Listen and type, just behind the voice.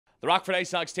The Rockford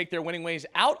IceHogs take their winning ways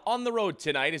out on the road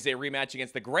tonight as they rematch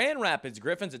against the Grand Rapids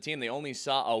Griffins, a team they only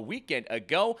saw a weekend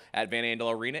ago at Van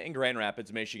Andel Arena in Grand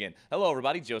Rapids, Michigan. Hello,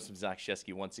 everybody. Joseph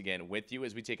Zakshesky once again with you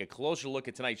as we take a closer look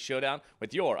at tonight's showdown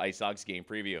with your IceHogs game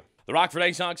preview. The Rockford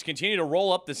IceHogs continue to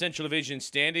roll up the Central Division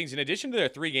standings. In addition to their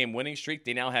 3-game winning streak,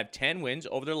 they now have 10 wins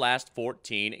over their last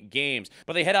 14 games.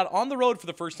 But they head out on the road for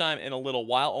the first time in a little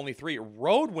while. Only 3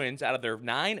 road wins out of their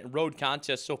 9 road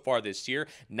contests so far this year.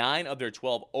 9 of their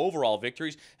 12 overall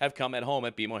victories have come at home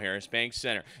at BMO Harris Bank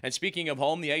Center. And speaking of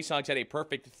home, the IceHogs had a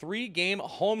perfect 3-game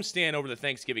homestand over the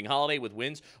Thanksgiving holiday with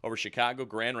wins over Chicago,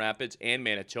 Grand Rapids, and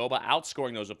Manitoba,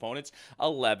 outscoring those opponents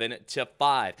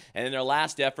 11-5. And in their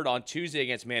last effort on Tuesday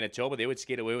against Manitoba, they would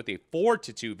skate away with a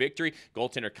 4-2 victory.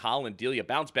 Goaltender Colin Delia,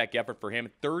 bounce-back effort for him,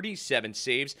 37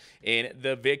 saves in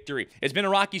the victory. It's been a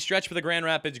rocky stretch for the Grand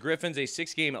Rapids Griffins, a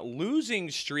 6-game losing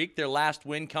streak, their last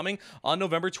win coming on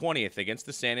November 20th against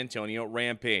the San Antonio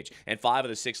Rampage. And 5 of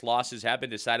the 6 losses have been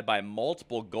decided by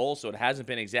multiple goals, so it hasn't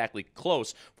been exactly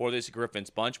close for this Griffins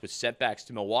bunch, with setbacks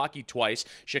to Milwaukee twice,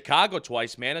 Chicago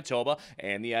twice, Manitoba,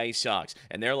 and the IceHogs.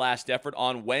 And their last effort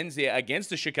on Wednesday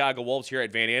against the Chicago Wolves here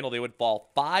at Van Andel, they would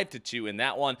fall 5-2 in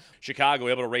that one. Chicago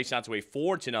able to race out to a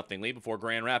 4-0 lead before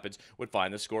Grand Rapids would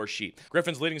find the score sheet.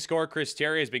 Griffins leading scorer Chris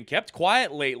Terry has been kept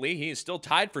quiet lately. He is still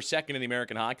tied for second in the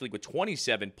American Hockey League with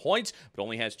 27 points, but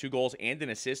only has 2 goals and an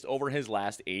assist over his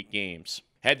last 8 games.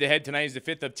 Head-to-head tonight is the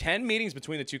 5th of 10 meetings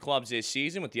between the two clubs this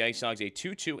season, with the IceHogs a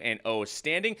 2-2-0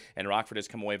 standing, and Rockford has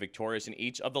come away victorious in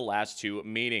each of the last 2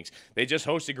 meetings. They just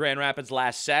hosted Grand Rapids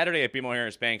last Saturday at BMO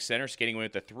Harris Bank Center, skating away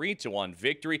with a 3-1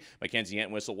 victory. Mackenzie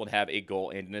Entwistle would have a goal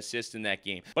and an assist in that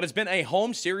game. But it's been a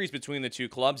home series between the two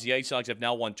clubs. The IceHogs have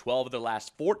now won 12 of their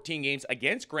last 14 games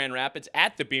against Grand Rapids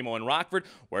at the BMO in Rockford,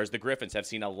 whereas the Griffins have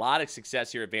seen a lot of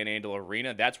success here at Van Andel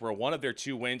Arena. That's where one of their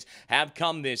 2 wins have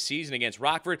come this season against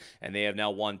Rockford, and they have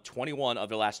now won 21 of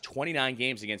their last 29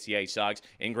 games against the IceHogs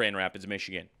in Grand Rapids,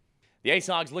 Michigan. The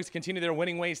IceHogs look to continue their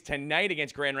winning ways tonight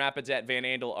against Grand Rapids at Van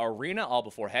Andel Arena, all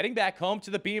before heading back home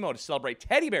to the BMO to celebrate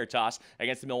Teddy Bear Toss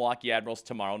against the Milwaukee Admirals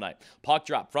tomorrow night. Puck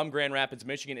drop from Grand Rapids,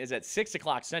 Michigan is at 6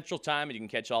 o'clock Central Time, and you can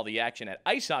catch all the action at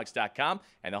icehogs.com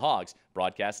and the Hogs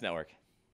Broadcast Network.